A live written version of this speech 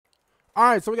All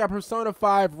right, so we got Persona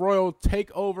 5 Royal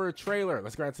Takeover trailer.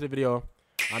 Let's get into the video.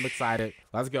 I'm excited.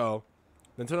 Let's go.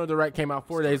 Nintendo Direct came out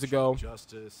 4 days ago.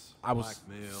 Justice, I was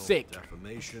blackmail, sick.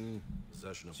 Defamation,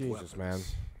 possession of Jesus, weapons. man.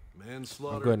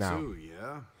 Manslaughter I'm good now. too,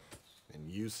 yeah?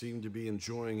 And you seem to be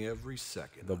enjoying every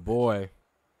second. The of boy.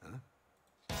 Huh?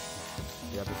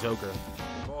 You got the Joker.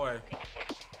 The boy.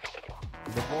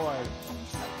 The boy.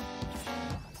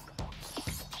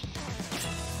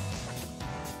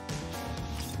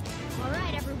 All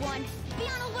right, everyone, be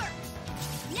on alert.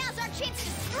 Now's our chance to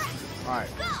strike. All right.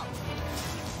 Go.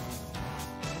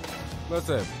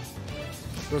 Listen.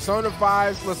 Persona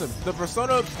 5. Listen, the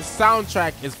Persona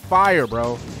soundtrack is fire,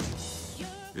 bro.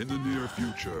 In the near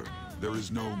future, there is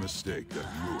no mistake that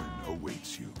ruin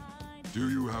awaits you. Do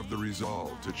you have the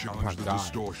resolve to challenge the God.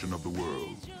 distortion of the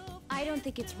world? I don't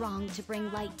think it's wrong to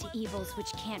bring light to evils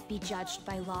which can't be judged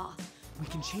by law. We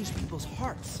can change people's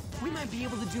hearts. We might be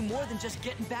able to do more than just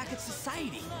getting back at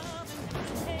society.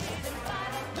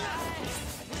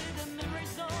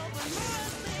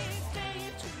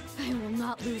 I will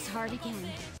not lose heart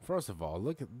again. First of all,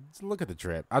 look at the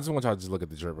drip. I just want y'all to just look at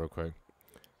the drip real quick.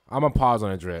 I'm gonna pause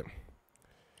on the drip.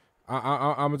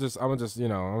 I'm just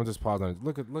pause on it.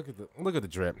 Look at the drip. Look at the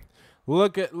drip.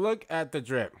 Look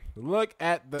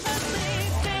at the.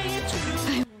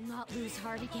 I will not lose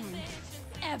heart again.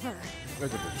 Ever.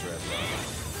 Look at the drip.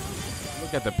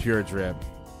 Look at the pure drip.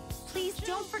 Please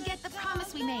don't forget the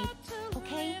promise we made,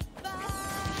 okay?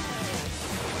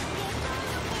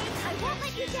 I won't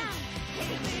let you down.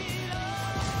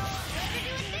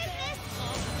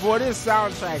 Boy, this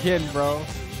soundtrack hitting, bro.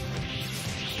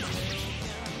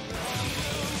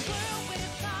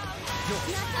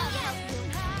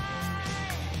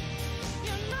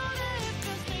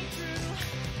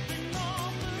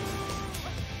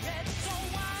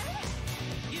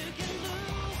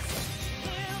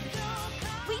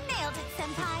 We nailed it,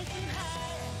 Senpai.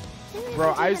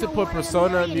 Bro, I used to put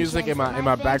Persona music in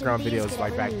my background videos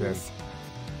like back then,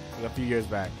 like a few years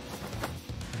back.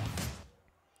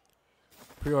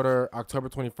 Pre-order October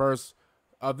 21st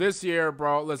of this year,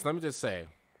 bro. Listen, let me just say,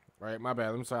 right? My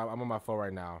bad. I'm sorry. I'm on my phone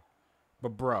right now,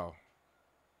 but bro,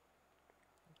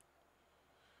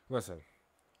 listen.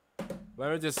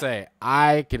 Let me just say,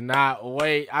 I cannot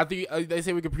wait. I think they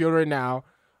say we can pre-order it now,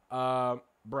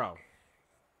 bro.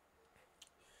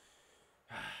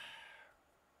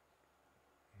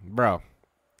 Bro,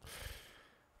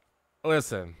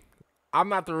 listen, I'm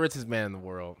not the richest man in the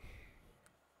world.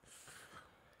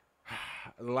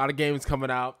 A lot of games coming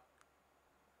out.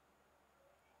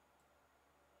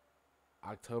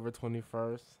 October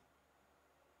 21st.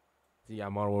 You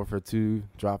got Modern Warfare 2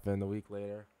 dropping a week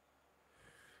later.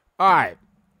 All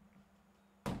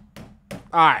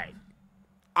right.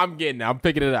 I'm getting it. I'm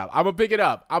picking it up. I'm going to pick it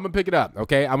up.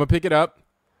 Okay? I'm going to pick it up.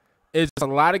 It's just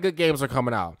a lot of good games are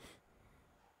coming out.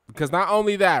 Because not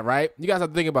only that, right? You guys have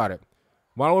to think about it.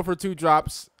 Modern Warfare 2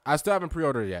 drops. I still haven't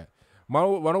pre-ordered yet.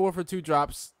 Modern Warfare 2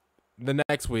 drops the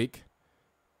next week.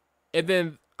 And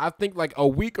then I think like a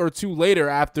week or two later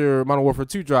after Modern Warfare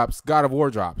 2 drops, God of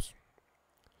War drops.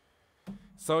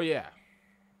 So, yeah.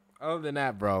 Other than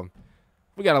that, bro,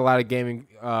 we got a lot of gaming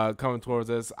coming towards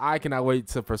us. I cannot wait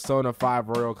till Persona 5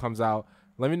 Royal comes out.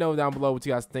 Let me know down below what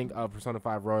you guys think of Persona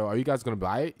 5 Royal. Are you guys going to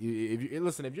buy it?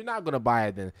 Listen, if you're not going to buy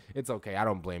it, then it's okay. I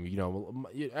don't blame you. You know,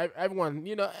 everyone,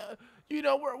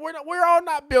 we're all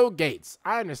not Bill Gates.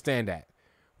 I understand that.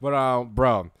 But,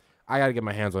 bro, I got to get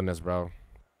my hands on this, bro.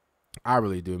 I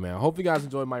really do, man. Hope you guys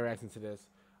enjoyed my reaction to this.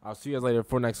 I'll see you guys later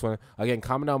for the next one. Again,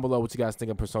 comment down below what you guys think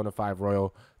of Persona 5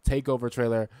 Royal Takeover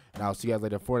trailer. And I'll see you guys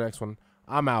later for the next one.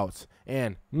 I'm out.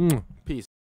 And peace.